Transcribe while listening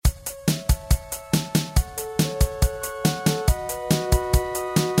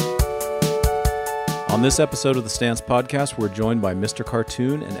On this episode of the Stance Podcast, we're joined by Mr.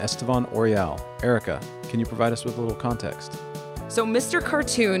 Cartoon and Estevan Oriol. Erica, can you provide us with a little context? So Mr.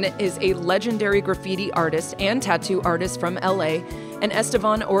 Cartoon is a legendary graffiti artist and tattoo artist from LA, and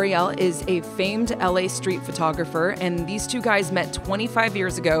Estevan Oriol is a famed LA street photographer, and these two guys met 25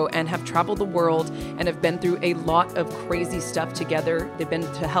 years ago and have traveled the world and have been through a lot of crazy stuff together. They've been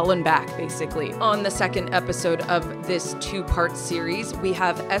to hell and back, basically. On the second episode of this two-part series, we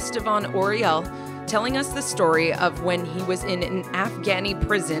have Estevan Oriol telling us the story of when he was in an Afghani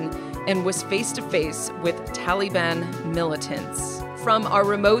prison and was face-to-face with Taliban militants. From our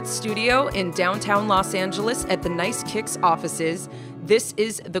remote studio in downtown Los Angeles at the Nice Kicks offices, this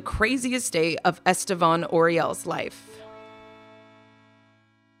is the craziest day of Estevan Oriol's life.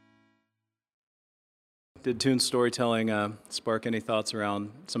 Did Toon's storytelling spark any thoughts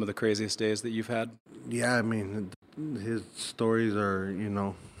around some of the craziest days that you've had? Yeah, I mean, his stories are,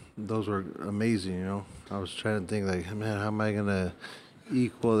 those were amazing, I was trying to think, like, man, how am I going to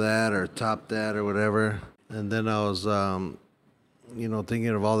equal that or top that or whatever? And then I was, thinking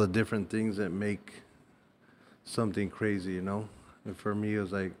of all the different things that make something crazy, And for me, it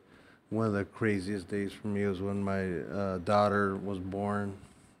was like one of the craziest days for me was when my daughter was born,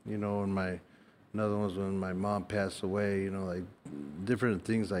 and another one was when my mom passed away, like different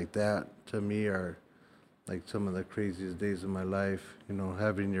things like that to me are like some of the craziest days of my life,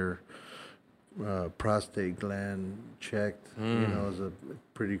 having your prostate gland checked, is a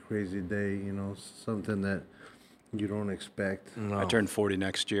pretty crazy day, something that you don't expect. No. I turn 40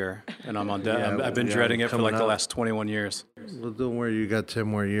 next year, and I'm on death. I've been dreading it for like the last 21 years. Well, don't worry, you got 10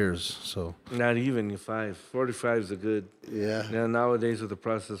 more years, so. Not even, you're 5. 45 is a good. Yeah. Yeah, nowadays with the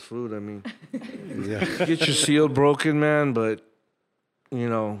processed food, I mean. Yeah. Get your seal broken, man, but,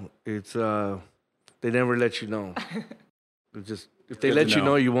 it's, they never let you know. If they let you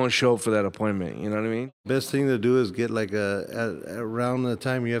know, you won't show up for that appointment, you know what I mean? Best thing to do is get like around the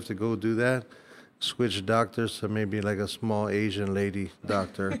time you have to go do that, switch doctors to maybe like a small Asian lady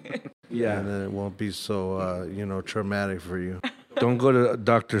doctor. Yeah. And then it won't be so, traumatic for you. Don't go to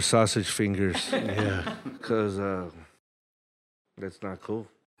Dr. Sausage Fingers. Yeah. Because that's not cool.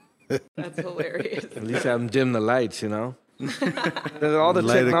 That's hilarious. At least have them dim the lights, All the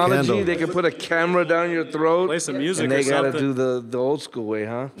Light a technology, candle. they can put a camera down your throat. Play some music and or they got to something. do the old school way,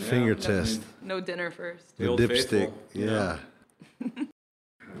 huh? Finger test. No dinner first. The The old dipstick. faithful. Yeah.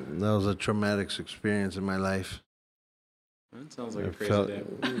 That was a traumatic experience in my life. That sounds like a crazy day.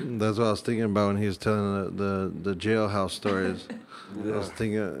 That's what I was thinking about when he was telling the jailhouse stories. Yeah. I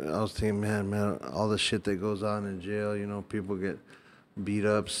was thinking, man, all the shit that goes on in jail, people get beat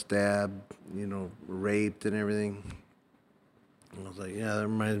up, stabbed, raped and everything. And I was like, yeah, that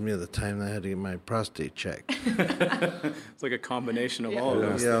reminds me of the time I had to get my prostate checked. It's like a combination of all of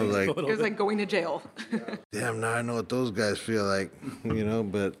those Yeah, I things. was like, It was like going to jail. damn, now I know what those guys feel like,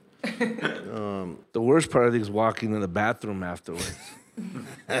 but The worst part, I think, is walking to the bathroom afterwards.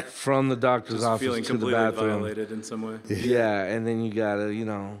 From the doctor's Just office feeling to the completely bathroom. violated in some way. Yeah, and then you gotta,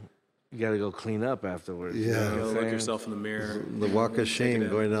 go clean up afterwards. Yeah. You know You what gotta I'm look saying? yourself in the mirror. the walk of shame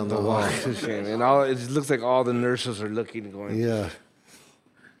going down the Oh, wall. it's a shame. And it looks like all the nurses are looking and going, Yeah.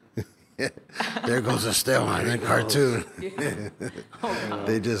 There goes Esteban in cartoon.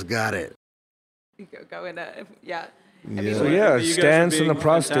 They just got it. You go in yeah. Yeah. So yeah, You guys are stance and being a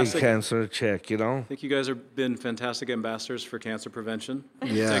prostate fantastic. cancer check, I think you guys have been fantastic ambassadors for cancer prevention.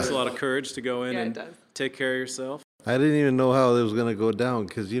 Yeah. It takes a lot of courage to go in Yeah, it and does. take care of yourself. I didn't even know how it was going to go down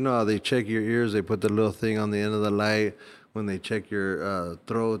because you know how they check your ears, they put the little thing on the end of the light. When they check your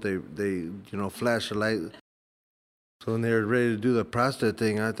throat, they flash the light. So when they were ready to do the prostate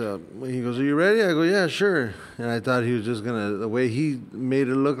thing, I thought, he goes, are you ready? I go, yeah, sure. And I thought he was just going to, the way he made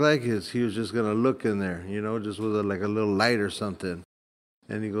it look like is he was just going to look in there, just with a little light or something.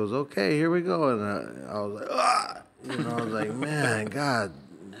 And he goes, okay, here we go. And I was like, ah! I was like, man, God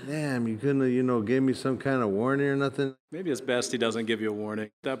damn, you couldn't have, gave me some kind of warning or nothing. Maybe it's best he doesn't give you a warning.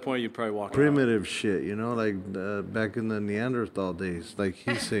 At that point, you'd probably walk out. Primitive shit, like back in the Neanderthal days, like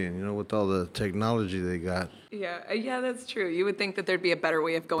he's saying, with all the technology they got. Yeah, that's true. You would think that there'd be a better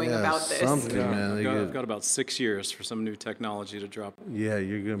way of going about this. Something, man. I've got about 6 years for some new technology to drop. Yeah,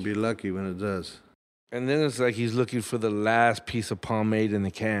 you're going to be lucky when it does. And then it's like he's looking for the last piece of pomade in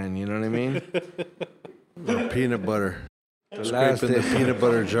the can, you know what I mean? Or peanut butter. The Scrape in the peanut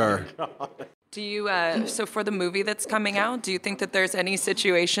butter jar. Do you, so for the movie that's coming out, do you think that there's any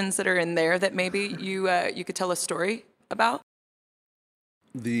situations that are in there that maybe you could tell a story about?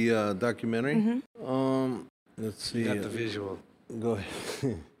 The documentary? Let's see. You got the visual. Go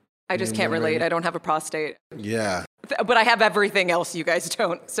ahead. I just can't relate. I don't have a prostate. Yeah. But I have everything else you guys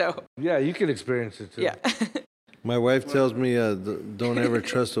don't, so. Yeah, you can experience it too. Yeah. My wife tells me, don't ever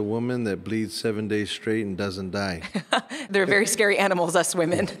trust a woman that bleeds 7 days straight and doesn't die. They're very scary animals, us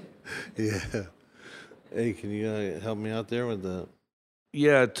women. Yeah. Hey, can you help me out there with the...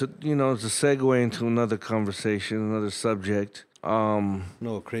 Yeah, to segue into another conversation, another subject.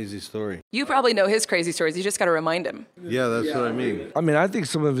 No, crazy story. You probably know his crazy stories. You just got to remind him. Yeah, that's what I mean. I mean, I think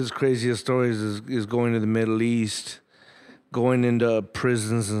some of his craziest stories is going to the Middle East, going into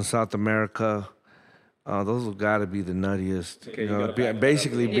prisons in South America. Those have got to be the nuttiest. Okay,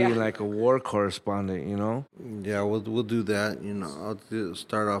 basically being Yeah. like a war correspondent, you know? Yeah, we'll do that. I'll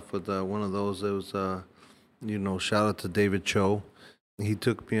start off with one of those. It was, shout out to David Cho. He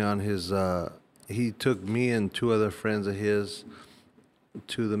took me on his... he took me and two other friends of his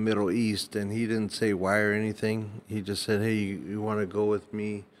to the Middle East, and he didn't say why or anything. He just said, hey, you want to go with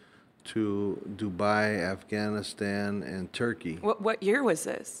me to Dubai, Afghanistan, and Turkey. What year was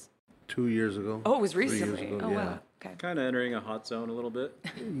this? 2 years ago. Oh, it was 3 years recently. ago, Oh, yeah. wow. Okay. Kind of entering a hot zone a little bit.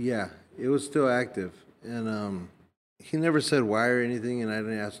 Yeah, it was still active. And he never said why or anything, and I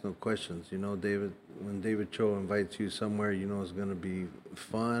didn't ask no questions. When David Cho invites you somewhere, it's going to be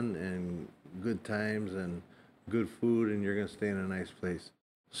fun and good times and good food, and you're going to stay in a nice place.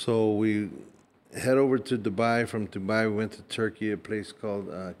 So we head over to Dubai. From Dubai, we went to Turkey, a place called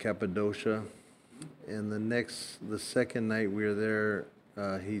Cappadocia. And the second night we were there,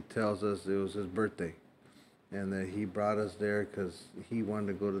 he tells us it was his birthday, and that he brought us there because he wanted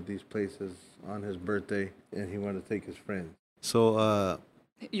to go to these places on his birthday, and he wanted to take his friends. So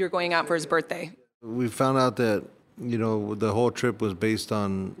You're going out for his birthday. we found out that the whole trip was based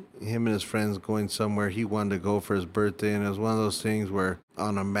on him and his friends going somewhere he wanted to go for his birthday, and it was one of those things where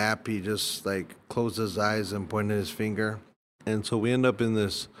on a map he just like closed his eyes and pointed his finger. And so we end up in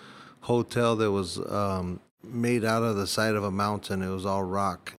this hotel that was made out of the side of a mountain. It was all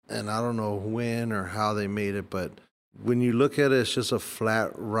rock, and I don't know when or how they made it, but when you look at it, it's just a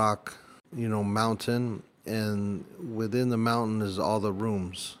flat rock, mountain, and within the mountain is all the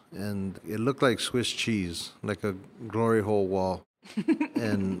rooms, and it looked like Swiss cheese, like a glory hole wall.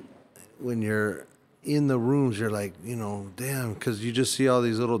 And when you're in the rooms, you're like, damn, because you just see all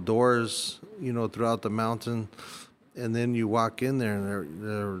these little doors, throughout the mountain. And then you walk in there,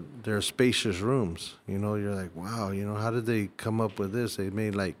 and they're spacious rooms. You're like, wow, how did they come up with this? They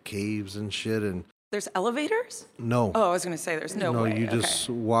made like caves and shit. And There's elevators? no, Oh, I was going to say there's no way. you Okay. just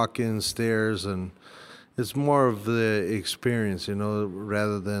walk in stairs, and it's more of the experience,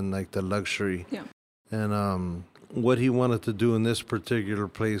 rather than like the luxury. Yeah. And what he wanted to do in this particular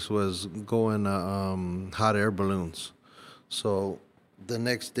place was go in hot air balloons. So the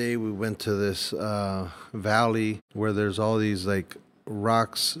next day we went to this valley where there's all these like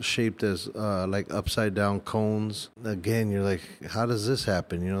rocks shaped as like upside down cones. Again, you're like, how does this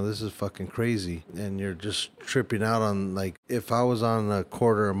happen? This is fucking crazy. And you're just tripping out on, like, if I was on a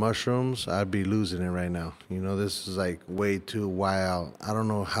quarter of mushrooms, I'd be losing it right now. This is like way too wild. I don't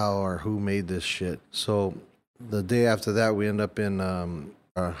know how or who made this shit. So the day after that, we end up in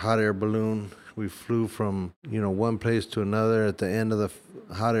a hot air balloon. We flew from, one place to another. At the end of the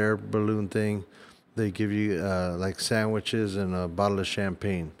hot air balloon thing, they give you like sandwiches and a bottle of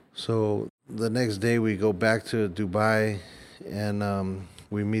champagne. So the next day we go back to Dubai, and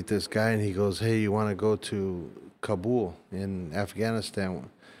we meet this guy, and he goes, hey, you want to go to Kabul in Afghanistan?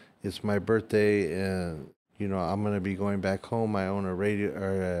 It's my birthday, and I'm going to be going back home. I own a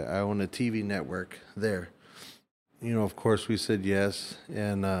I own a TV network there. Of course we said yes,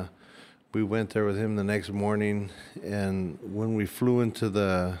 and we went there with him the next morning. And when we flew into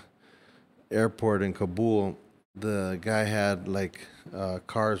the airport in Kabul, the guy had like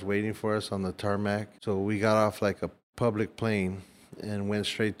cars waiting for us on the tarmac. So we got off like a public plane and went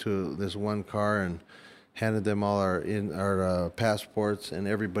straight to this one car and handed them all our passports, and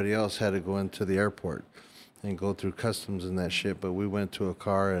everybody else had to go into the airport and go through customs and that shit. But we went to a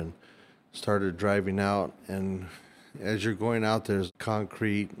car and started driving out, and as you're going out, there's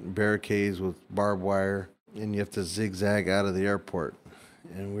concrete barricades with barbed wire, and you have to zigzag out of the airport.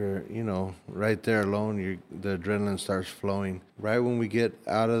 And we're, right there alone, the adrenaline starts flowing. Right when we get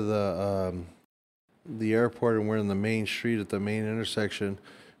out of the airport and we're in the main street at the main intersection,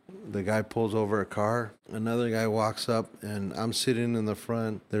 the guy pulls over a car. Another guy walks up, and I'm sitting in the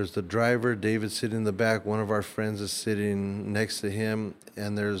front. There's the driver, David, sitting in the back. One of our friends is sitting next to him,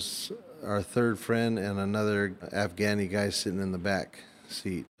 and there's our third friend and another Afghani guy sitting in the back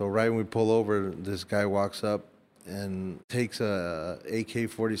seat. So right when we pull over, this guy walks up, and takes a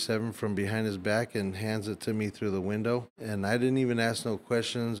AK-47 from behind his back and hands it to me through the window. And I didn't even ask no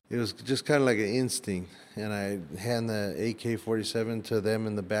questions. It was just kind of like an instinct. And I hand the AK-47 to them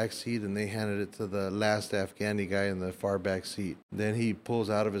in the back seat, and they handed it to the last Afghani guy in the far back seat. Then he pulls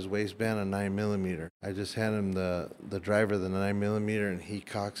out of his waistband a 9mm. I just hand him the driver the 9mm, and he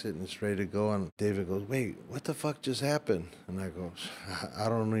cocks it and it's ready to go. And David goes, "Wait, what the fuck just happened?" And I go, "I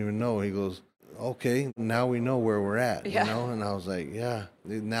don't even know." He goes, "Okay, now we know where we're at," you know? And I was like, yeah.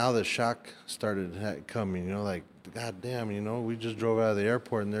 Now the shock started coming, you know, like, God damn, you know, we just drove out of the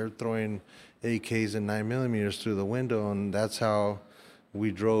airport and they're throwing AKs and 9mm through the window, and that's how we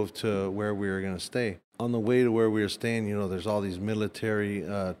drove to where we were going to stay. On the way to where we were staying, you know, there's all these military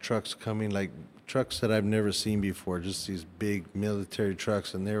trucks coming, like trucks that I've never seen before, just these big military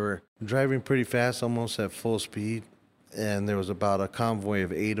trucks, and they were driving pretty fast, almost at full speed, and there was about a convoy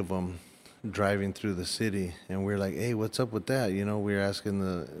of 8 of them driving through the city, and we're like, "Hey, what's up with that?" You know, we were asking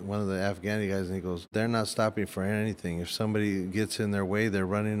one of the Afghani guys, and he goes, "They're not stopping for anything. If somebody gets in their way, they're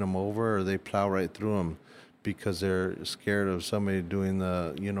running them over, or they plow right through them because they're scared of somebody doing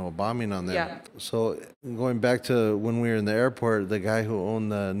bombing on them." Yeah. So going back to when we were in the airport, the guy who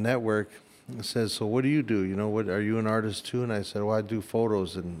owned the network says, "So what do you do? You know, what, are you an artist too?" And I said, "Well, I do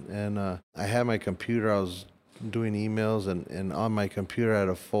photos, and I had my computer. I was doing emails, and on my computer I had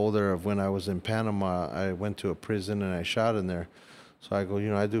a folder of when I was in Panama. I went to a prison and I shot in there." So I go, "You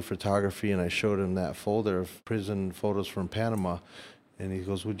know, I do photography," and I showed him that folder of prison photos from Panama. And he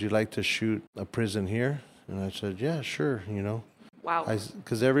goes, "Would you like to shoot a prison here?" And I said, "Yeah, sure," you know. Wow.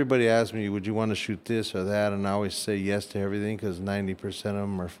 Because everybody asks me, "Would you want to shoot this or that?" And I always say yes to everything because 90% of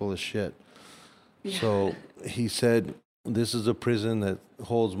them are full of shit. Yeah. So he said, "This is a prison that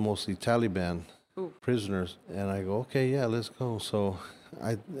holds mostly Taliban prisoners." And I go, "Okay, yeah, let's go." So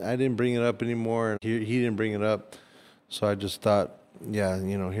I didn't bring it up anymore. He didn't bring it up. So I just thought, yeah,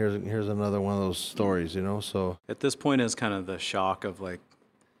 you know, here's another one of those stories, you know. So at this point is kind of the shock of like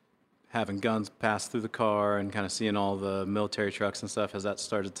having guns pass through the car and kind of seeing all the military trucks and stuff. Has that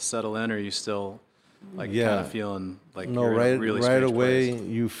started to settle in, or are you still like kind of feeling like you're in a really right strange away place?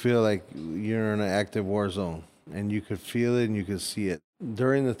 You feel like you're in an active war zone, and you could feel it and you could see it.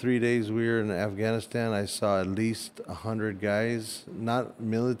 During the 3 days we were in Afghanistan, I saw at least 100 guys, not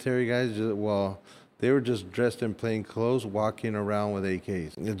military guys, they were just dressed in plain clothes, walking around with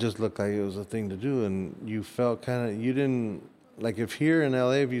AKs. It just looked like it was a thing to do, and you felt you didn't, like if here in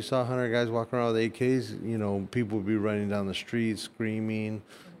LA, if you saw 100 guys walking around with AKs, you know, people would be running down the street screaming.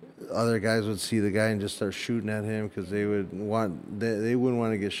 Other guys would see the guy and just start shooting at him because they wouldn't want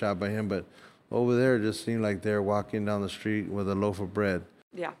to get shot by him, but over there, it just seemed like they're walking down the street with a loaf of bread.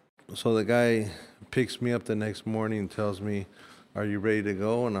 Yeah. So the guy picks me up the next morning and tells me, "Are you ready to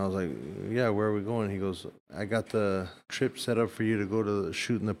go?" And I was like, "Yeah, where are we going?" He goes, "I got the trip set up for you to go to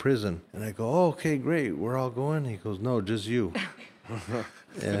shoot in the prison." And I go, "Oh, okay, great. We're all going?" He goes, "No, just you."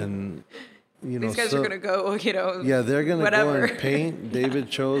 And, you know, these guys are going to go, you know, yeah, they're going to go and paint. Yeah. David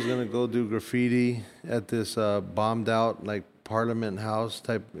Cho's going to go do graffiti at this bombed out, like, Parliament House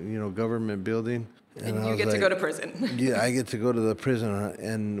type, you know, government building. And you get to go to prison. Yeah, I get to go to the prison.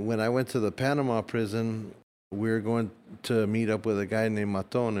 And when I went to the Panama prison, we were going to meet up with a guy named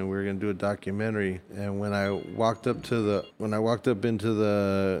Maton, and we were going to do a documentary. And when I walked up into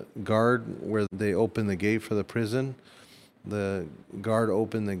the guard where they opened the gate for the prison, the guard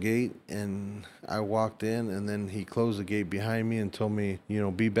opened the gate, and I walked in, and then he closed the gate behind me and told me, you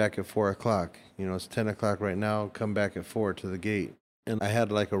know, "Be back at 4 o'clock. You know, it's 10 o'clock right now. Come back at 4 to the gate." And I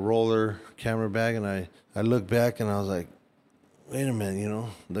had like a roller camera bag, and I looked back, and I was like, wait a minute, you know,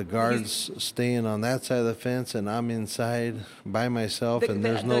 the guard's staying on that side of the fence, and I'm inside by myself, and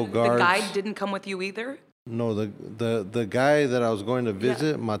there's no guards. The guide didn't come with you either? No, the guy that I was going to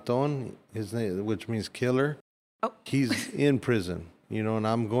visit, Maton, his name, which means killer, he's in prison, you know, and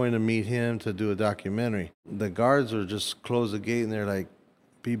I'm going to meet him to do a documentary. The guards are just close the gate, and they're like,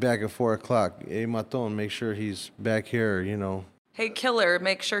 "Be back at 4 o'clock. Hey, Maton, make sure he's back here, you know." "Hey, killer,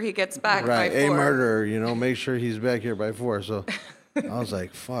 make sure he gets back by 4. Hey, murderer, you know, make sure he's back here by 4. So I was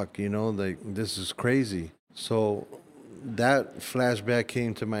like, fuck, you know, like, this is crazy. So that flashback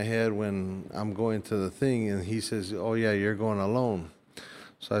came to my head when I'm going to the thing, and he says, "Oh, yeah, you're going alone."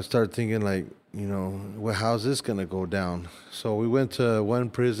 So I started thinking, like, you know, well, how's this going to go down? So we went to one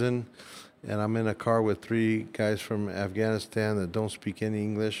prison, and I'm in a car with 3 guys from Afghanistan that don't speak any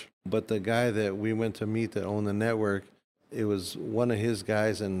English. But the guy that we went to meet that owned the network, it was one of his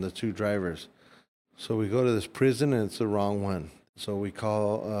guys and the 2 drivers. So we go to this prison, and it's the wrong one. So we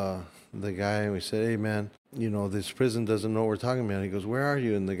call the guy and we said, hey, man, you know, this prison doesn't know what we're talking about. He goes, where are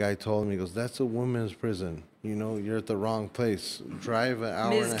you? And the guy told him, he goes, that's a women's prison. You know, you're at the wrong place. Drive an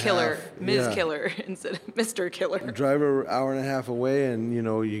hour and a half. Ms. Killer instead of Mr. Killer. Drive an hour and a half away and, you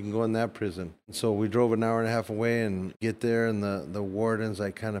know, you can go in that prison. So we drove an hour and a half away and get there and the warden's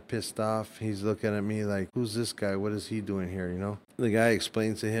like kind of pissed off. He's looking at me like, who's this guy? What is he doing here, you know? The guy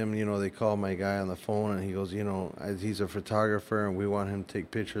explains to him, you know, they call my guy on the phone and he goes, you know, he's a photographer and we want him to take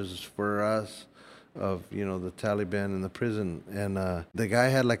pictures for us of, you know, the Taliban in the prison. And the guy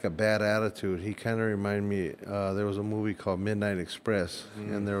had like a bad attitude. He kind of reminded me, there was a movie called Midnight Express,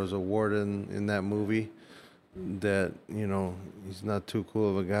 and there was a warden in that movie that, you know, he's not too cool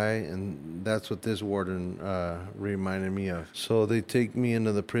of a guy, and that's what this warden reminded me of. So they take me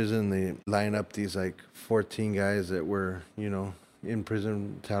into the prison. They line up these like 14 guys that were, you know, in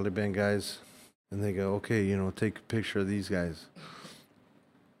prison, Taliban guys, and they go, okay, you know, take a picture of these guys.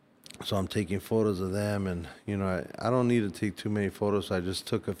 So I'm taking photos of them, and, you know, I don't need to take too many photos, so I just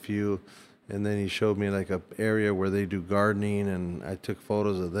took a few, and then he showed me like a area where they do gardening, and I took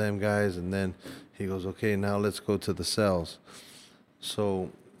photos of them guys, and then he goes, okay, now let's go to the cells.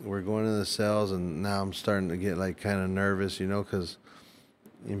 So we're going to the cells, and now I'm starting to get like kind of nervous, you know, because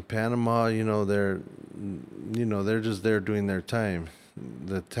in Panama, you know, they're just there doing their time.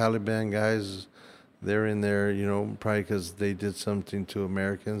 The Taliban guys, they're in there, you know, probably because they did something to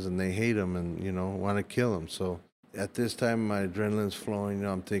Americans and they hate them and, you know, want to kill them. So at this time, my adrenaline's flowing. You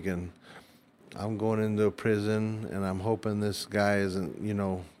know, I'm thinking, I'm going into a prison and I'm hoping this guy isn't, you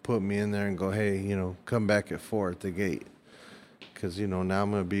know, put me in there and go, hey, you know, come back at 4 at the gate. Because, you know, now I'm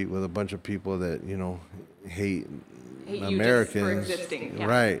going to be with a bunch of people that, you know, hate Americans. You just for existing. Yeah.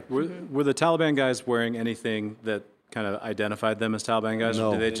 Right. Were the Taliban guys wearing anything that kind of identified them as Taliban guys, No.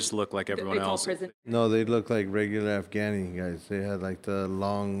 or did they just look like everyone else? No, they look like regular Afghani guys. They had like the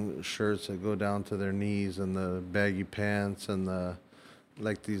long shirts that go down to their knees and the baggy pants and the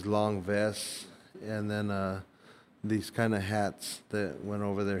like these long vests and then these kind of hats that went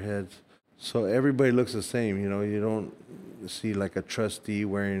over their heads. So everybody looks the same, you know. You don't see like a trustee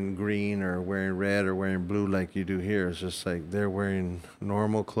wearing green or wearing red or wearing blue like you do here. It's just like they're wearing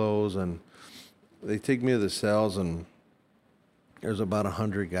normal clothes, and they take me to the cells, and there's about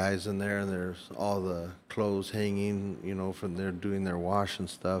 100 guys in there, and there's all the clothes hanging, you know, from there doing their wash and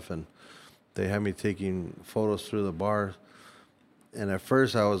stuff, and they had me taking photos through the bars. And at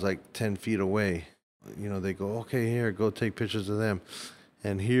first I was like 10 feet away. You know, they go, okay, here, go take pictures of them.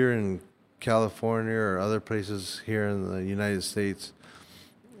 And here in California or other places here in the United States,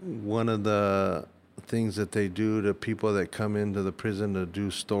 one of the things that they do to people that come into the prison to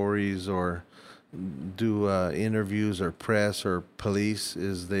do stories or do interviews or press or police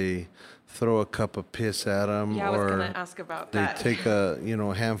is they throw a cup of piss at them. Yeah, I was going to ask about that. They take a, you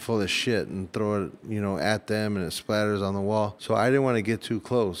know, handful of shit and throw it, you know, at them, and it splatters on the wall. So I didn't want to get too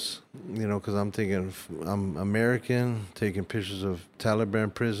close, you know, because I'm thinking I'm American, taking pictures of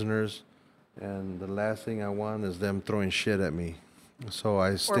Taliban prisoners, and the last thing I want is them throwing shit at me. So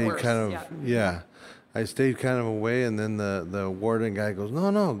I stayed I stayed kind of away, and then the warden guy goes,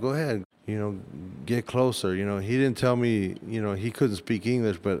 no, go ahead. You know, get closer. You know, he didn't tell me, you know, he couldn't speak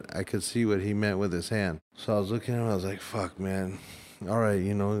English, but I could see what he meant with his hand. So I was looking at him, I was like, fuck, man. All right,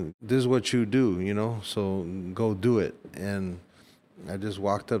 you know, this is what you do, you know, so go do it. And I just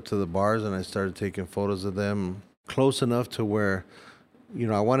walked up to the bars and I started taking photos of them close enough to where, you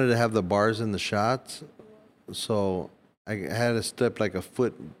know, I wanted to have the bars in the shots. So I had to step like a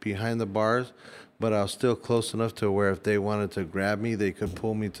foot behind the bars, but I was still close enough to where if they wanted to grab me, they could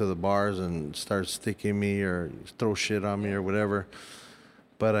pull me to the bars and start sticking me or throw shit on me or whatever.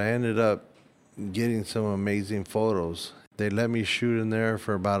 But I ended up getting some amazing photos. They let me shoot in there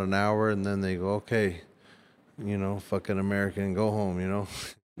for about an hour, and then they go, okay, you know, fucking American, go home, you know.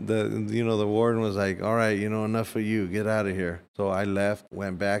 The warden was like, all right, you know, enough of you, get out of here. So I left,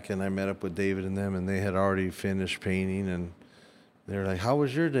 went back, and I met up with David and them, and they had already finished painting, and they were like, how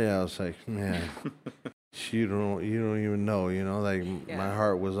was your day? I was like, man, you don't even know, you know, like my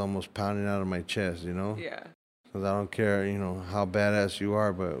heart was almost pounding out of my chest, you know? Yeah. Because I don't care, you know, how badass you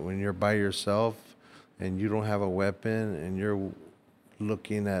are, but when you're by yourself and you don't have a weapon and you're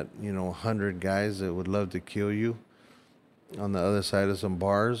looking at, you know, 100 guys that would love to kill you on the other side of some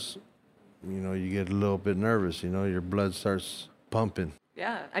bars, you know, you get a little bit nervous, you know, your blood starts pumping.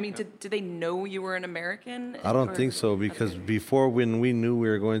 Yeah. I mean, did they know you were an American? I don't think so, because before, when we knew we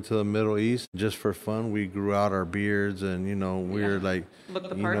were going to the Middle East, just for fun, we grew out our beards and, you know, we were like, look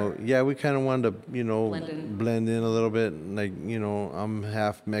the you part. know, we kind of wanted to, you know, Blend in. blend in a little bit. Like, you know, I'm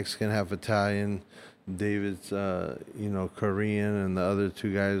half Mexican, half Italian. David's, Korean, and the other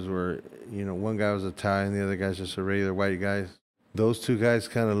two guys were, one guy was Italian, the other guy's just a regular white guy. Those two guys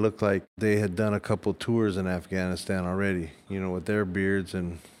kind of looked like they had done a couple tours in Afghanistan already, with their beards.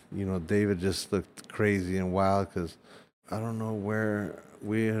 And, David just looked crazy and wild because I don't know where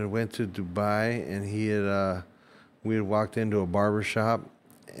we had went to Dubai, and we had walked into a barber shop.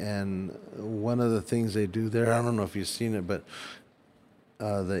 And one of the things they do there, I don't know if you've seen it, but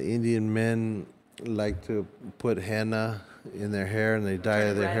the Indian men like to put henna in their hair, and they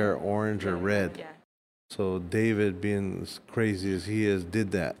dye their hair orange or red. Yeah. So David, being as crazy as he is,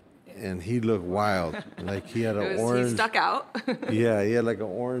 did that. And he looked wild. Like he had an orange. He stuck out. Yeah, he had like an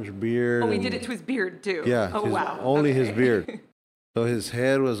orange beard. Oh, he did it to his beard too. Yeah. Oh, wow. Only his beard. So his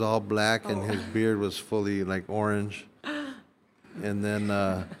head was all black, and his beard was fully like orange. And then,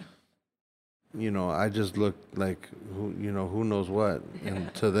 I just looked like, who knows what,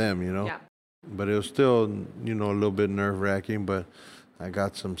 and to them, Yeah. But it was still, a little bit nerve-wracking, but I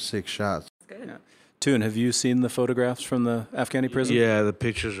got some sick shots. That's good. Yeah. Toon, have you seen the photographs from the Afghani prison? Yeah, the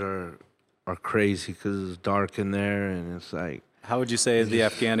pictures are crazy because it's dark in there, and it's like... How would you say the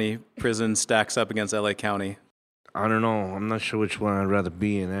Afghani prison stacks up against LA County? I don't know. I'm not sure which one I'd rather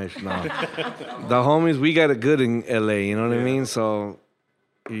be in, actually. No. The homies, we got it good in LA, you know what I mean? So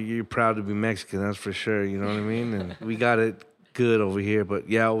you're proud to be Mexican, that's for sure, you know what I mean? And we got it good over here. But,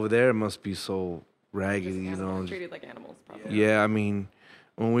 yeah, over there it must be so raggedy, Treated like animals, probably. Yeah, I mean,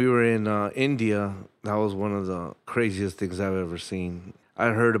 when we were in India, that was one of the craziest things I've ever seen. I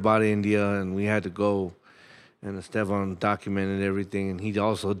heard about India, and we had to go. And Estevan documented everything, and he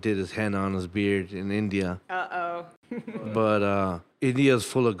also did his henna on his beard in India. Uh-oh. But India's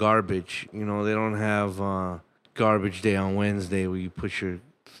full of garbage. They don't have garbage day on Wednesday where you put your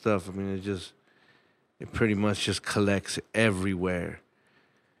stuff. I mean, it pretty much just collects everywhere.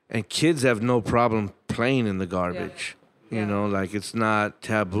 And kids have no problem playing in the garbage. Yeah. Like it's not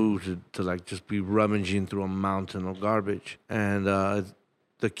taboo to like just be rummaging through a mountain of garbage. And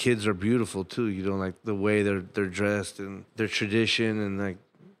the kids are beautiful too, like the way they're dressed and their tradition, and like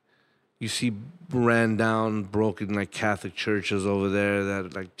you see ran down, broken like Catholic churches over there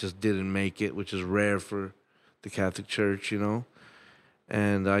that like just didn't make it, which is rare for the Catholic Church, And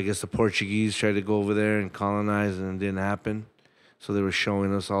I guess the Portuguese tried to go over there and colonize, and it didn't happen. So they were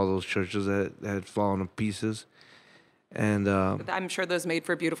showing us all those churches that had fallen to pieces. And I'm sure those made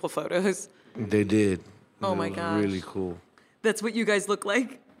for beautiful photos. They did. Oh my gosh. Really cool. That's what you guys look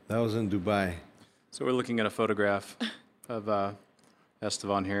like? That was in Dubai. So we're looking at a photograph of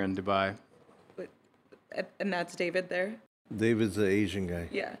Estevan here in Dubai. And that's David there? David's the Asian guy.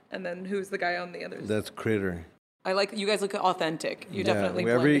 Yeah. And then who's the guy on the other side? That's Critter. I like, you guys look authentic. You definitely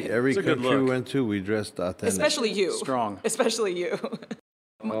blend in. Every country we went to, we dressed authentic. Especially you. Strong. Especially you.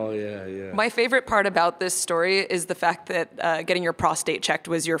 Oh, yeah. My favorite part about this story is the fact that getting your prostate checked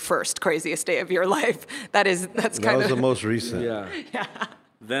was your first craziest day of your life. That was the most recent. Yeah.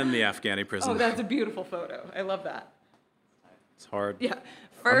 Then the Afghani prison. Oh, that's a beautiful photo. I love that. It's hard. Yeah.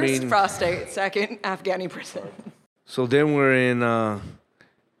 First prostate, second Afghani prison. So then we're in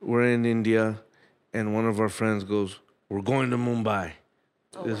India, and one of our friends goes, "We're going to Mumbai.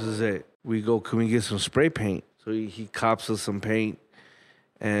 This is it." We go, "Can we get some spray paint?" So he cops us some paint.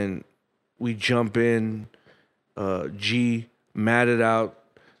 And we jump in, matted out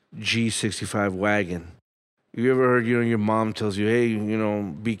G65 wagon. You ever heard, your mom tells you, hey,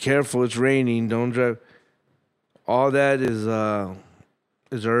 be careful, it's raining, don't drive. All that is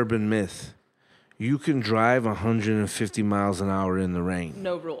urban myth. You can drive 150 miles an hour in the rain.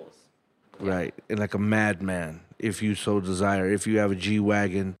 No rules. Right, and like a madman, if you so desire. If you have a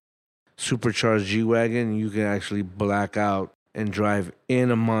G-Wagon, supercharged G-Wagon, you can actually black out and drive in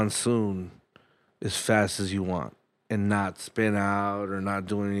a monsoon as fast as you want and not spin out or not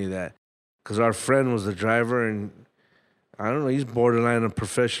doing any of that. Because our friend was the driver, and I don't know, he's borderline a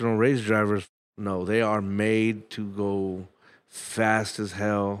professional race driver. No, they are made to go fast as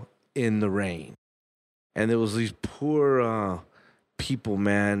hell in the rain. And there was these poor people,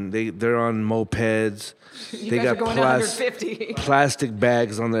 man. They're on mopeds. They got going 150. Plastic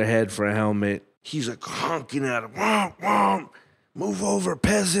bags on their head for a helmet. He's like honking at them. Womp, womp. Move over,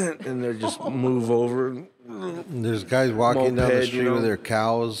 peasant. And they're just move over. There's guys walking down the street with their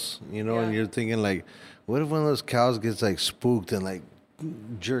cows, and you're thinking like, what if one of those cows gets like spooked and like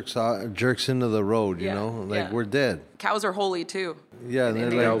jerks into the road, we're dead. Cows are holy too. Yeah, and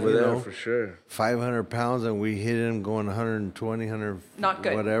they're like over there for sure. 500 pounds, and we hit him going 120, 100, not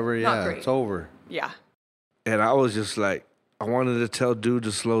good. Whatever. Not great. It's over. Yeah. And I was just like, I wanted to tell dude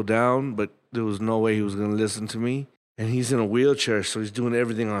to slow down, but there was no way he was gonna listen to me. And he's in a wheelchair, so he's doing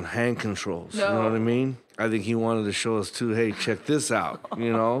everything on hand controls. No. You know what I mean? I think he wanted to show us too, hey, check this out,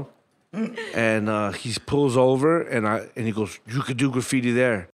 you know? And he pulls over, and he goes, you could do graffiti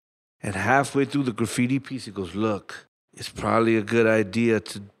there. And halfway through the graffiti piece, he goes, look, it's probably a good idea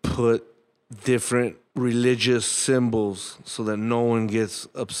to put different religious symbols so that no one gets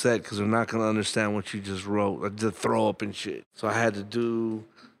upset because they're not going to understand what you just wrote. I did throw up and shit. So I had to do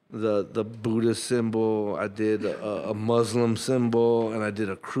the Buddhist symbol, I did a Muslim symbol, and I did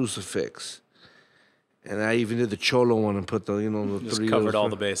a crucifix. And I even did the Cholo one and put the, you know, the Just three. covered all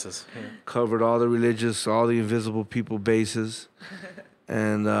the bases. Yeah. Covered all the religious, all the invisible people bases.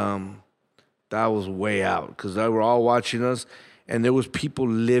 And that was way out because they were all watching us. And there was people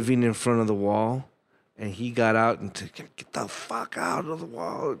living in front of the wall. And he got out and said, get the fuck out of the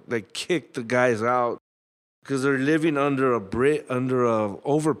wall. They kicked the guys out because they're living under a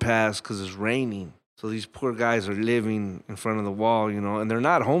overpass because it's raining. So these poor guys are living in front of the wall, you know, and they're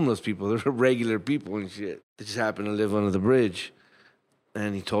not homeless people. They're regular people and shit. They just happen to live under the bridge.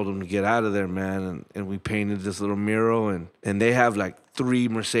 And he told them to get out of there, man. And we painted this little mural, and they have like 3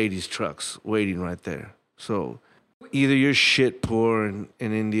 Mercedes trucks waiting right there. So either you're shit poor in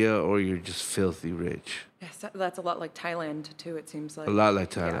India or you're just filthy rich. Yes, that's a lot like Thailand, too, it seems like. A lot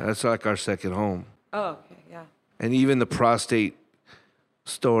like Thailand. Yeah. That's like our second home. Oh, okay, yeah. And even the prostate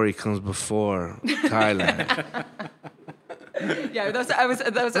story comes before Thailand. Yeah, that was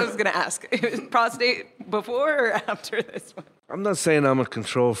what I was going to ask. It was prostate before or after this one? I'm not saying I'm a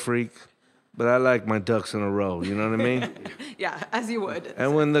control freak, but I like my ducks in a row, you know what I mean? Yeah, as you would.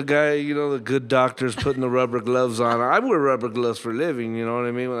 And when the guy, you know, the good doctor's putting the rubber gloves on, I wear rubber gloves for a living, you know what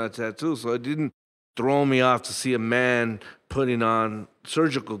I mean, when I tattoo. So it didn't throw me off to see a man putting on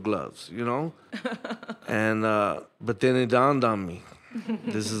surgical gloves, you know? And, but then it dawned on me,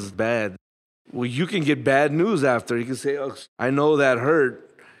 this is bad. Well, you can get bad news after. You can say, oh, I know that hurt.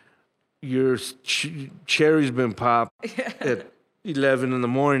 Your cherry's been popped at 11 in the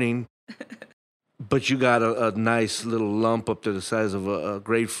morning, but you got a nice little lump up to the size of a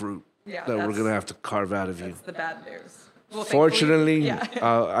grapefruit that we're going to have to carve out of you. That's the bad news. Well, Fortunately, yeah.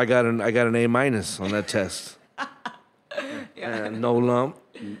 I got an A- on that test. Yeah. And no lump.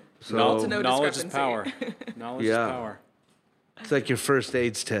 So No Knowledge is discrepancy. power. Knowledge is power. it's like your first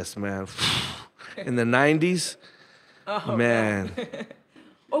AIDS test, man. In the 90s, man.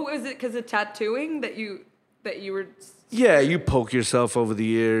 Oh, is it because of tattooing that you were? Yeah, you poke yourself over the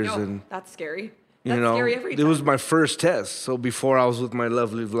ears, No, and that's scary. you That's know, scary every time. it was my first test. So before I was with my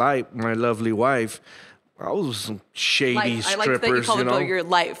lovely wife, I was with some shady Life. I strippers. like that you call you know, it your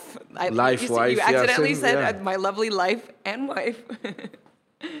life. Life, wife, You yeah, accidentally same, said yeah. my lovely life and wife.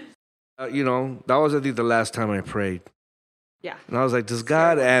 you know, that was I think the last time I prayed, Yeah. and I was like, does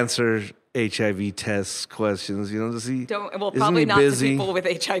God answer HIV test questions? You know, does he? Well, isn't probably he not busy? to people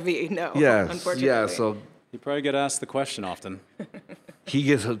with HIV. No. Yeah, Unfortunately. yeah. So You probably get asked the question often. he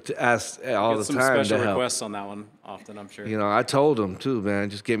gets asked all Get the some time special to help. requests on that one often, I'm sure. You know, I told him too, man.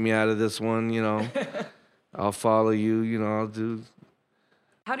 Just get me out of this one. You know, I'll follow you. You know, I'll do.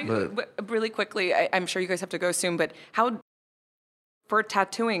 How do you, really quickly, I'm sure you guys have to go soon, but how, for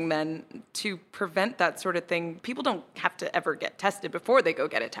tattooing then, to prevent that sort of thing, people don't have to ever get tested before they go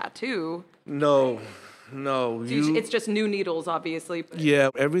get a tattoo. No. So it's just new needles, obviously. But Yeah,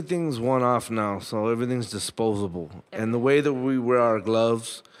 everything's one-off now, so everything's disposable. And the way that we wear our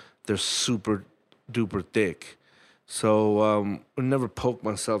gloves, they're super duper thick. So I never poke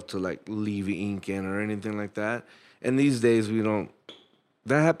myself to like leave ink in or anything like that. And these days we don't.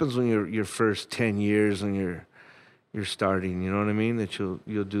 That happens when you're your first 10 years when you're starting. You know what I mean? That you'll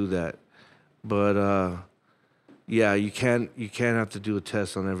do that. But yeah, you can't have to do a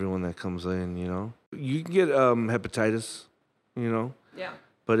test on everyone that comes in. You know, you can get hepatitis. You know. yeah.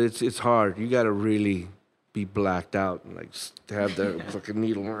 But it's hard. You got to really be blacked out and like have that fucking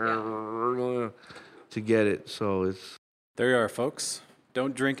needle to get it. So it's There you are, folks.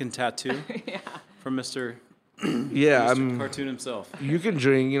 Don't drink and tattoo. Yeah. From Mr. yeah. Mr. Cartoon himself. You can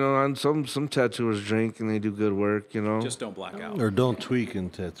drink. You know, and some tattooers drink and they do good work. You know, Just don't black out. Or don't tweak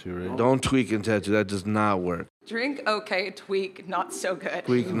and tattoo, right? don't tweak and tattoo. That does not work. Drink, okay. Tweak, not so good.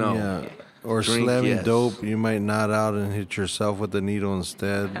 Tweak, no. Yeah. Or Drink, slamming yes. dope, you might nod out and hit yourself with the needle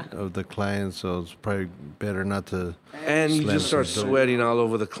instead of the client, so it's probably better not to. And you slam just start some dope. sweating all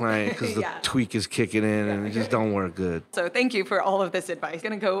over the client because the Yeah. tweak is kicking in and it just don't work good. So thank you for all of this advice. It's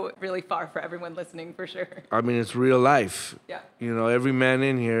going to go really far for everyone listening, for sure. I mean, it's real life. Yeah. You know, every man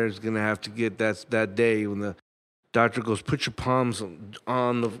in here is gonna have to get that day when the doctor goes, put your palms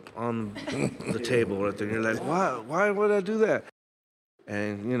on the table right there. And you're like, why would I do that?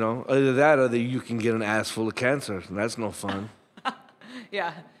 And, you know, either that or you can get an ass full of cancer. That's no fun.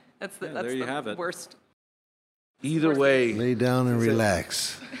 Yeah, that's there you have it. Worst. Either way. Lay down and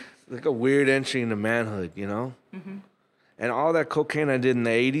relax. Like a weird entry into manhood, you know? Mm-hmm. And all that cocaine I did in the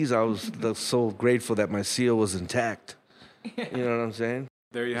 80s, I was so grateful that my seal was intact. Yeah. You know what I'm saying?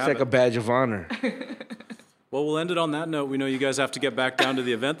 There you have it. It's like a badge of honor. Well, we'll end it on that note. We know you guys have to get back down to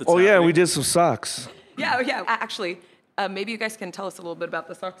the event that's yeah, we did some socks. Yeah. Actually, maybe you guys can tell us a little bit about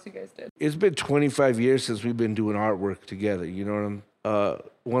the socks you guys did. It's been 25 years since we've been doing artwork together. You know what I'm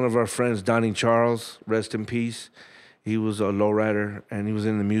one of our friends, Donnie Charles, rest in peace. He was a lowrider, and he was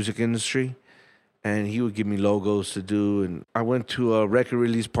in the music industry. And he would give me logos to do. And I went to a record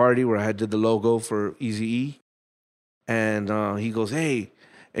release party where I did the logo for Eazy-E. And he goes, hey.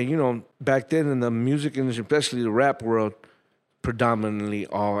 And, you know, back then in the music industry, especially the rap world, predominantly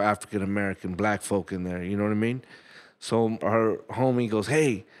all African-American, black folk in there. You know what I mean? So our homie goes,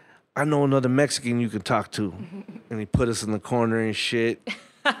 hey, I know another Mexican you can talk to. And he put us in the corner and shit.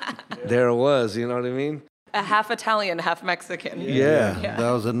 There it was, you know what I mean? A half Italian, half Mexican. Yeah.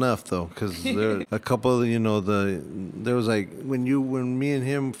 That was enough though, because there a couple, you know, there was like when me and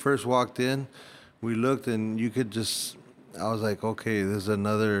him first walked in, we looked and you could just. I was like, okay, this is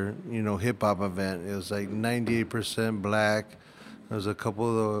another, you know, hip hop event. It was like 98% black. There was a couple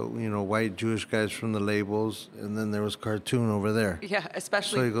of the, you know, white Jewish guys from the labels, and then there was Cartoon over there. Yeah,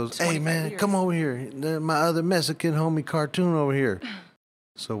 especially. So he goes, hey man, come over here. My other Mexican homie Cartoon over here.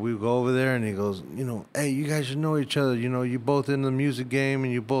 So we go over there, and he goes, you know, hey, you guys should know each other. You know, you both in the music game,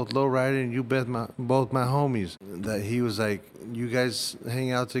 and you both lowriding, and you both my homies. That he was like, you guys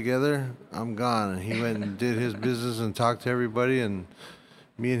hang out together, I'm gone. And he went and did his business and talked to everybody, and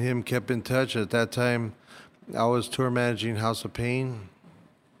me and him kept in touch. At that time, I was tour managing House of Pain,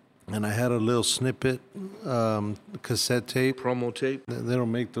 and I had a little snippet cassette tape. Promo tape. They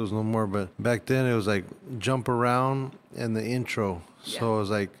don't make those no more, but back then it was like Jump Around and the intro. So it was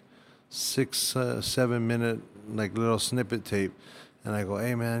like 6-7 minute like little snippet tape, and I go,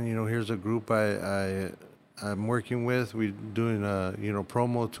 hey man, you know, here's a group I'm working with. We doing you know,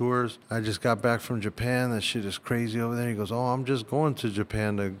 promo tours. I just got back from Japan. That shit is crazy over there. He goes, oh, I'm just going to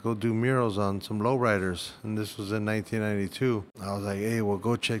Japan to go do murals on some lowriders, and this was in 1992. I was like, hey, well,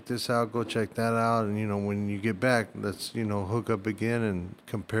 go check this out, go check that out, and you know, when you get back, let's, you know, hook up again and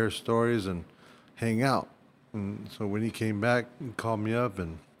compare stories and hang out. And so when he came back, he called me up,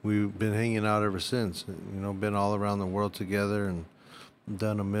 and we've been hanging out ever since. You know, been all around the world together and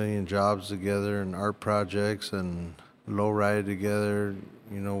done a million jobs together and art projects and lowride together.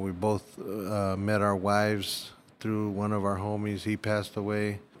 You know, we both met our wives through one of our homies. He passed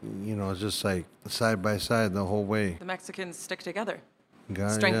away. You know, it's just like side by side the whole way. The Mexicans stick together.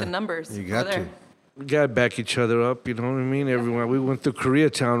 Strength in numbers. You got to. We got to back each other up, you know what I mean? Everyone. We went through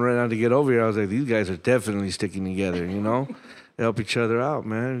Koreatown right now to get over here. I was like, these guys are definitely sticking together, you know? They help each other out,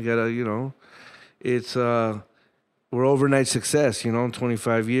 man. We got to, you know, it's, we're overnight success, you know,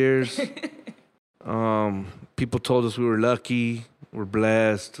 25 years. People told us we were lucky, we're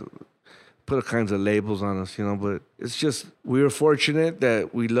blessed, put all kinds of labels on us, you know, but it's just, we were fortunate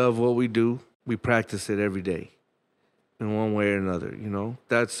that we love what we do. We practice it every day. In one way or another, you know?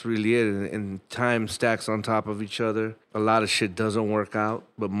 That's really it. And time stacks on top of each other. A lot of shit doesn't work out,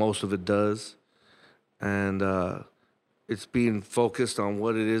 but most of it does. And it's being focused on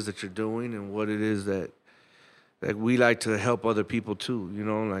what it is that you're doing and what it is that we like to help other people too, you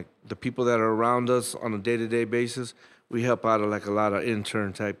know? Like the people that are around us on a day-to-day basis, we help out like a lot of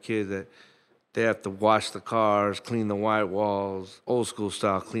intern type kids that they have to wash the cars, clean the white walls, old school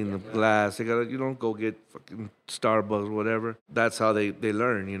style, clean the glass. They gotta, you know, go get fucking Starbucks or whatever. That's how they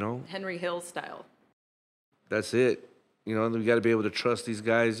learn, you know? Henry Hill style. That's it. You know, we gotta be able to trust these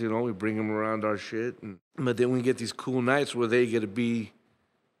guys, you know? We bring them around our shit. But then we get these cool nights where they get to be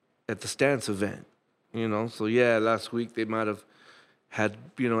at the Stance event, you know? So yeah, last week they might have had,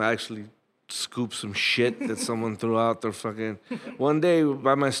 you know, actually scoop some shit that someone threw out their fucking... One day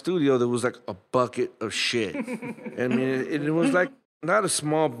by my studio, there was like a bucket of shit. I mean, it was like not a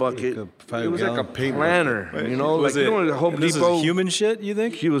small bucket. Like it was like a planner, you know? Was like, it, you know, Home this Depot... is human shit, you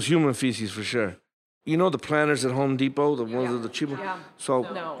think? It was human feces for sure. You know the planners at Home Depot, the ones that are the cheaper? Yeah. So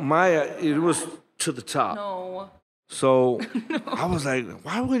No. it was to the top. No. So I was like,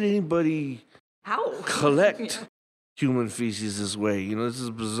 why would anybody collect human feces this way? You know, this is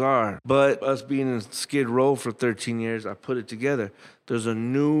bizarre. But us being in Skid Row for 13 years, I put it together. There's a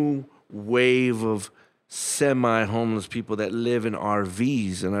new wave of semi-homeless people that live in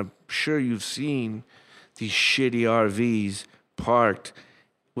RVs, and I'm sure you've seen these shitty RVs parked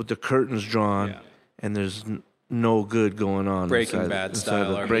with the curtains drawn, and there's no good going on. Breaking Bad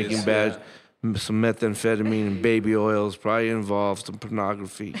style. The Breaking Bad, some methamphetamine and baby oils probably involved, some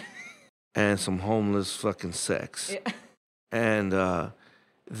pornography, and some homeless fucking sex. Yeah. And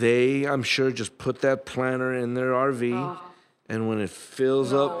I'm sure, just put that planter in their RV, and when it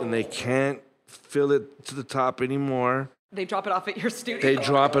fills up and they can't fill it to the top anymore, they drop it off at your studio. They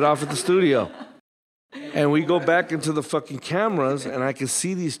drop it off at the studio. And we go back into the fucking cameras, and I can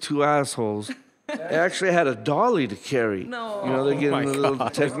see these two assholes. They actually had a dolly to carry. No. You know, they're getting a little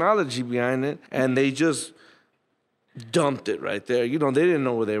technology behind it, and they just dumped it right there. You know, they didn't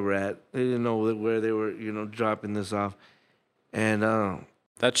know where they were at. They didn't know where they were, dropping this off. And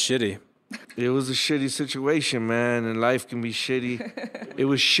that's shitty. It was a shitty situation, man, and life can be shitty. It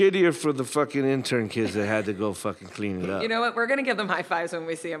was shittier for the fucking intern kids that had to go fucking clean it up. You know what? We're going to give them high fives when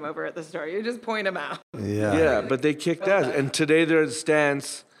we see them over at the store. You just point them out. Yeah. Yeah, but they kicked ass. And today they're at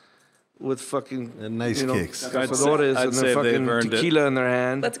Stance with fucking nice kicks. Cazadores and their fucking tequila in their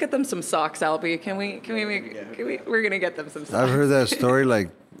hand. Let's get them some socks, Albie. We're going to get them some socks. I've heard that story like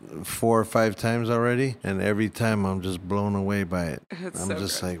 4 or 5 times already, and every time I'm just blown away by it. I'm so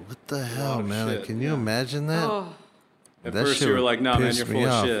just like, what the hell, man? Like, can you imagine that? Oh. At first you were like, no, man, you're full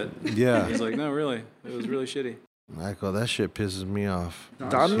of shit. Yeah. He's like, no, really. It was really shitty. Michael, that shit pisses me off.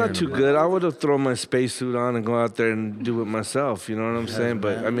 I'm not too good. I would have thrown my spacesuit on and go out there and do it myself. You know what I'm saying?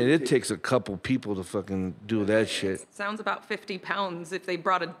 But, I mean, it takes a couple people to fucking do that shit. Sounds about 50 pounds if they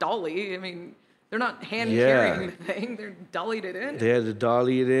brought a dolly. I mean, they're not hand-carrying the thing. They're dollied it in. They had to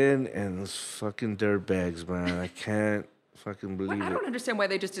dolly it in, and those fucking dirtbags, man. I can't fucking believe it. I don't understand why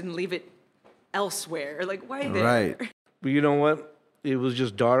they just didn't leave it elsewhere. Like, why there? Right. But you know what? It was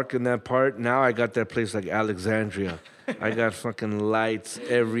just dark in that part. Now I got that place like Alexandria. I got fucking lights,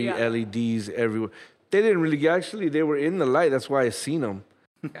 LEDs everywhere. They didn't really, actually, they were in the light. That's why I seen them.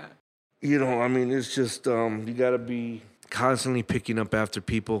 Yeah. You know, I mean, it's just, you got to be constantly picking up after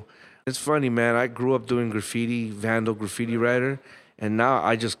people. It's funny, man. I grew up doing graffiti, vandal graffiti writer, and now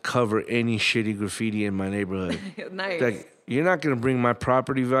I just cover any shitty graffiti in my neighborhood. Nice. Like, you're not going to bring my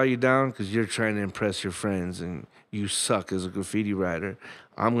property value down because you're trying to impress your friends and you suck as a graffiti writer.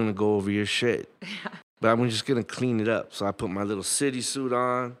 I'm going to go over your shit. Yeah. But I'm just going to clean it up. So I put my little city suit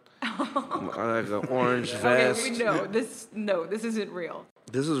on, like an orange vest. Okay, this isn't real.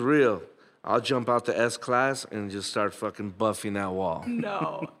 This is real. I'll jump out the S-Class and just start fucking buffing that wall.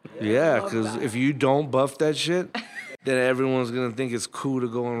 No. Yeah, because if you don't buff that shit, then everyone's going to think it's cool to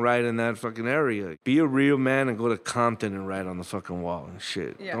go and write in that fucking area. Be a real man and go to Compton and write on the fucking wall and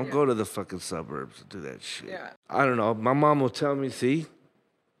shit. Yeah, don't go to the fucking suburbs and do that shit. Yeah. I don't know. My mom will tell me, see,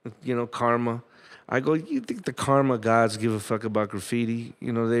 karma. I go, you think the karma gods give a fuck about graffiti?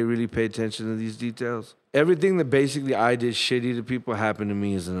 You know, they really pay attention to these details? Everything that basically I did shitty to people happened to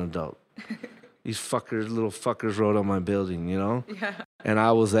me as an adult. These little fuckers wrote on my building, you know? Yeah. And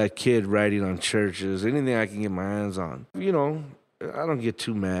I was that kid writing on churches, anything I can get my hands on. You know, I don't get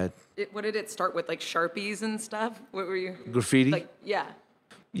too mad. What did it start with, like Sharpies and stuff? What were you? Graffiti? Like, yeah.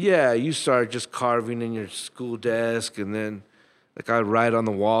 Yeah, you start just carving in your school desk, and then, like, I'd write on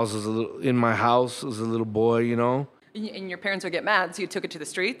the walls in my house as a little boy, you know? And your parents would get mad, so you took it to the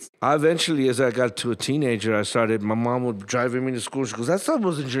streets? Eventually, as I got to a teenager, my mom would drive me to school. She goes, that stuff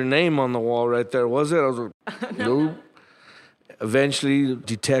wasn't your name on the wall right there, was it? I was like, nope. Eventually,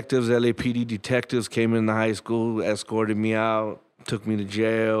 detectives, LAPD detectives came in the high school, escorted me out, took me to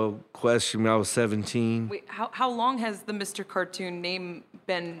jail, questioned me. I was 17. Wait, how long has the Mr. Cartoon name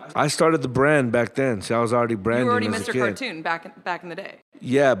been? I started the brand back then. See, I was already branding. You were already as Mr. Cartoon back in the day.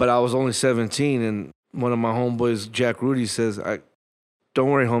 Yeah, but I was only 17, and one of my homeboys, Jack Rudy, says, don't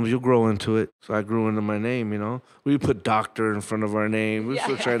worry, Holmes, you'll grow into it. So I grew into my name, you know. We put doctor in front of our name. We were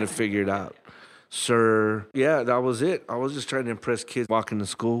still trying to figure it out. Sir. Yeah, that was it. I was just trying to impress kids walking to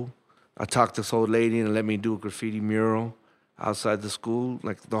school. I talked to this old lady and let me do a graffiti mural outside the school.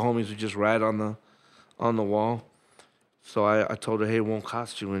 Like, the homies would just write on the wall. So I told her, hey, it won't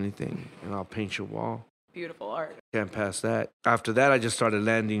cost you anything, and I'll paint your wall. Beautiful art. Can't pass that. After that, I just started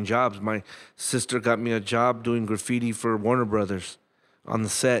landing jobs. My sister got me a job doing graffiti for Warner Brothers on the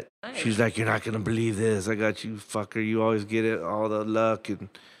set. Nice. She's like, you're not going to believe this. I got you, fucker. You always get it, all the luck. And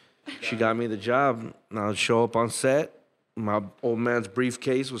she got me the job. And I would show up on set. My old man's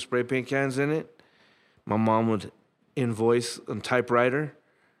briefcase with spray paint cans in it. My mom would invoice on typewriter.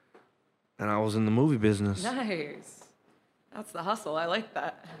 And I was in the movie business. Nice. That's the hustle. I like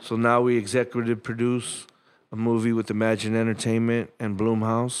that. So now we executive produce a movie with Imagine Entertainment and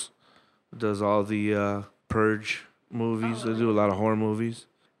Blumhouse. Does all the Purge movies. They do a lot of horror movies.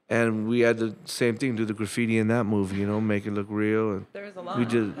 And we had the same thing, do the graffiti in that movie, you know, make it look real. And there's a lot.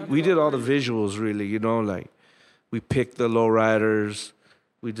 We did all the visuals, really, you know, like We picked the lowriders.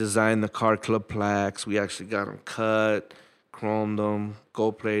 We designed the car club plaques. We actually got them cut, chromed them,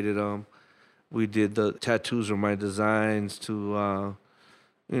 gold plated them. We did the tattoos or my designs to,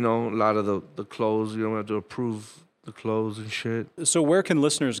 you know, a lot of the clothes. You don't have to approve the clothes and shit. So where can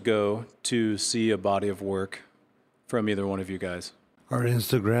listeners go to see a body of work from either one of you guys? Our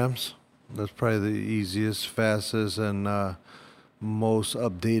Instagrams. That's probably the easiest, fastest, and most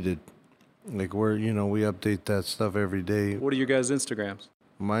updated. Like we update that stuff every day. What are your guys' Instagrams?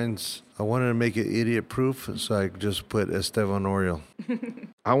 I wanted to make it idiot proof, so I just put Estevan Oriol.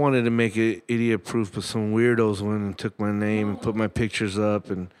 I wanted to make it idiot proof, but some weirdos went and took my name and put my pictures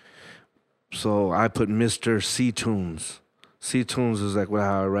up, and so I put Mr. C-Tunes. C-Tunes is like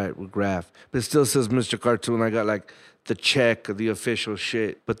how I write with graph, but it still says Mr. Cartoon. I got like the check of the official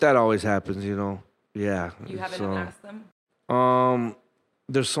shit, but that always happens, you know. Yeah. You haven't asked them?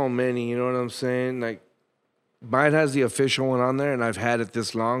 There's so many, you know what I'm saying? Like, mine has the official one on there, and I've had it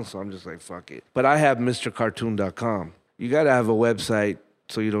this long, so I'm just like, fuck it. But I have MrCartoon.com. You got to have a website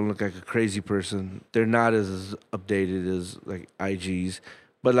so you don't look like a crazy person. They're not as updated as, like, IGs.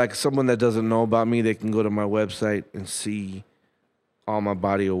 But, like, someone that doesn't know about me, they can go to my website and see all my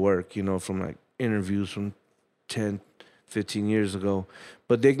body of work, you know, from, like, interviews from 10, 15 years ago.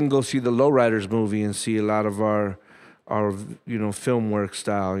 But they can go see the Lowriders movie and see a lot of our film work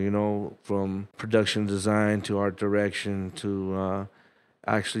style, you know, from production design to art direction to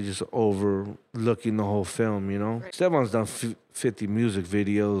actually just overlooking the whole film, you know. Right. Estevan's done 50 music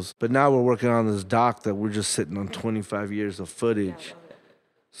videos, but now we're working on this doc that we're just sitting on 25 years of footage.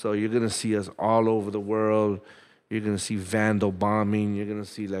 So you're going to see us all over the world. You're going to see vandal bombing. You're going to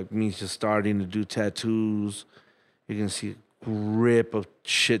see, like, me just starting to do tattoos. You're going to see a grip of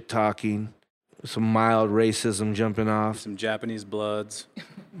shit talking. Some mild racism jumping off. Some Japanese Bloods.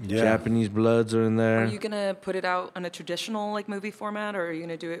 Yeah. Japanese Bloods are in there. Are you going to put it out on a traditional like movie format, or are you going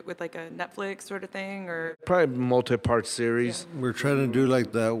to do it with like a Netflix sort of thing? Or probably multi-part series. Yeah. We're trying to do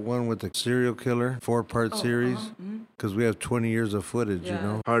like that one with the serial killer, 4-part series, because we have 20 years of footage, you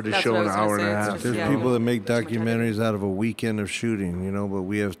know. Hard to show an hour and a half. There's people that make documentaries out of a weekend of shooting, you know, but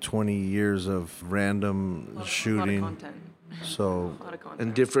we have 20 years of random shooting. A lot of content. So,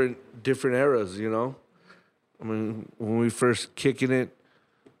 and different eras, you know. I mean, when we first kicking it,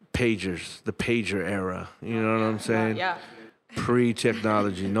 pagers, the pager era. You know what I'm saying? Yeah.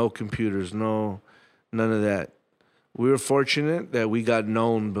 Pre-technology, no computers, none of that. We were fortunate that we got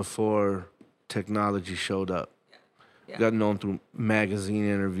known before technology showed up. Yeah. Got known through magazine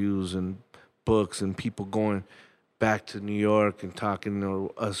interviews and books and people going back to New York and talking,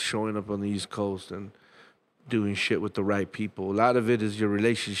 or us showing up on the East Coast and doing shit with the right people. A lot of it is your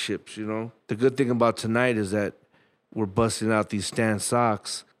relationships, you know. The good thing about tonight is that we're busting out these Stan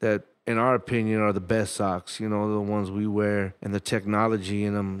socks that, in our opinion, are the best socks, you know, the ones we wear, and the technology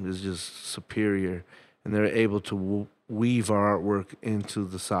in them is just superior, and they're able to weave our artwork into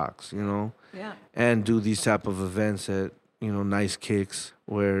the socks, you know. Yeah. And do these type of events at, you know, nice kicks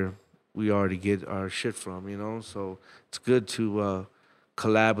where we already get our shit from, you know. So it's good to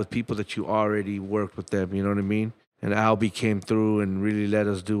collab with people that you already worked with them, you know what I mean? And Albie came through and really let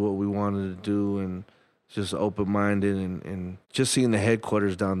us do what we wanted to do, and just open-minded, and just seeing the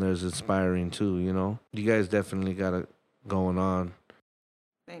headquarters down there is inspiring too, you know? You guys definitely got it going on.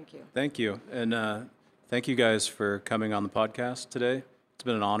 Thank you. Thank you. And thank you guys for coming on the podcast today. It's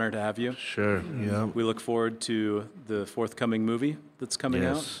been an honor to have you. Sure. yeah. We look forward to the forthcoming movie that's coming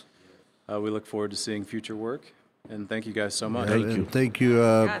out. We look forward to seeing future work. And thank you guys so much. Thank you,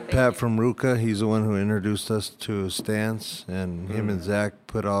 Pat from Ruka. He's the one who introduced us to Stance, and him and Zach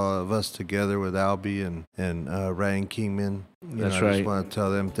put all of us together with Albie and Ryan Kingman. That's I right. just want to tell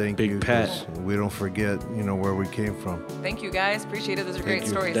them thank you. Big Pat. We don't forget, you know, where we came from. Thank you, guys. Appreciate it. Those are great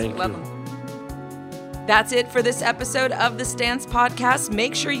stories. Thank Love you. them. That's it for this episode of the Stance Podcast.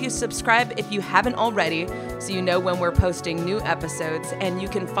 Make sure you subscribe if you haven't already, so you know when we're posting new episodes. And you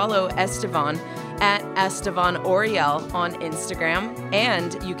can follow Estevan at Estevan Oriol on Instagram.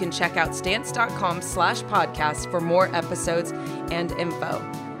 And you can check out stance.com/podcast for more episodes and info.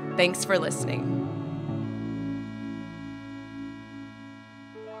 Thanks for listening.